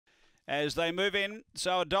as they move in.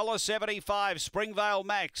 So $1.75, Springvale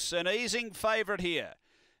Max, an easing favourite here.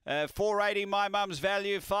 $4.80 My Mum's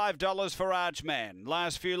Value, $5 for Archman.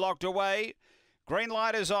 Last few locked away. Green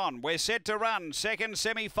light is on. We're set to run. Second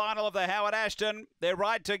semi-final of the Howard Ashton. They're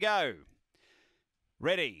right to go.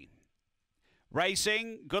 Ready.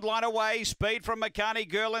 Racing, good line away, speed from McCartney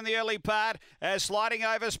Girl in the early part, sliding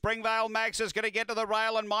over. Springvale Max is going to get to the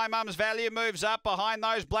rail, and My Mum's Value moves up behind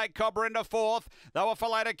those. Black Cobra into fourth. They were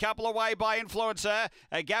followed a couple away by Influencer,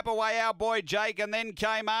 a gap away our boy Jake, and then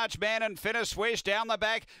came Archman and finished Swish down the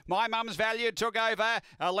back. My Mum's Value took over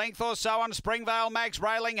a length or so on Springvale Max,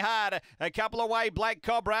 railing hard. A couple away, Black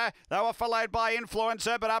Cobra. They were followed by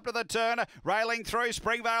Influencer, but up to the turn, railing through.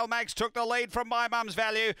 Springvale Max took the lead from My Mum's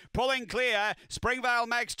Value, pulling clear. Springvale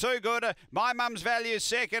Max too good. My Mum's Value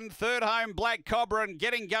second. Third home Black Cobra, and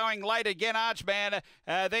getting going late again Archman.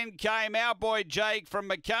 Then came our boy Jake from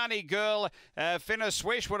McCartney Girl. Finnish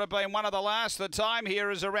Swish would have been one of the last. The time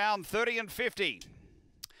here is around 30 and 50.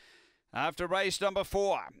 After race number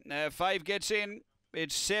 4, Fave gets in.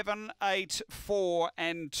 It's 7, 8, 4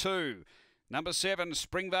 and 2. Number 7,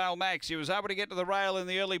 Springvale Max. He was able to get to the rail in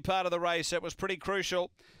the early part of the race. That was pretty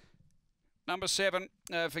crucial. Number 7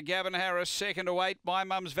 for Gavin Harris. Second to 8, My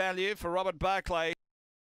Mum's Value for Robert Barclay.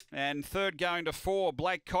 And third going to 4,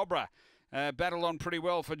 Black Cobra. Battled on pretty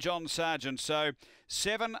well for John Sargent. So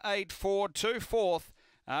 7, 8, 4, 2 fourth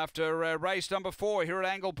after race number 4 here at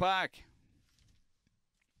Angle Park.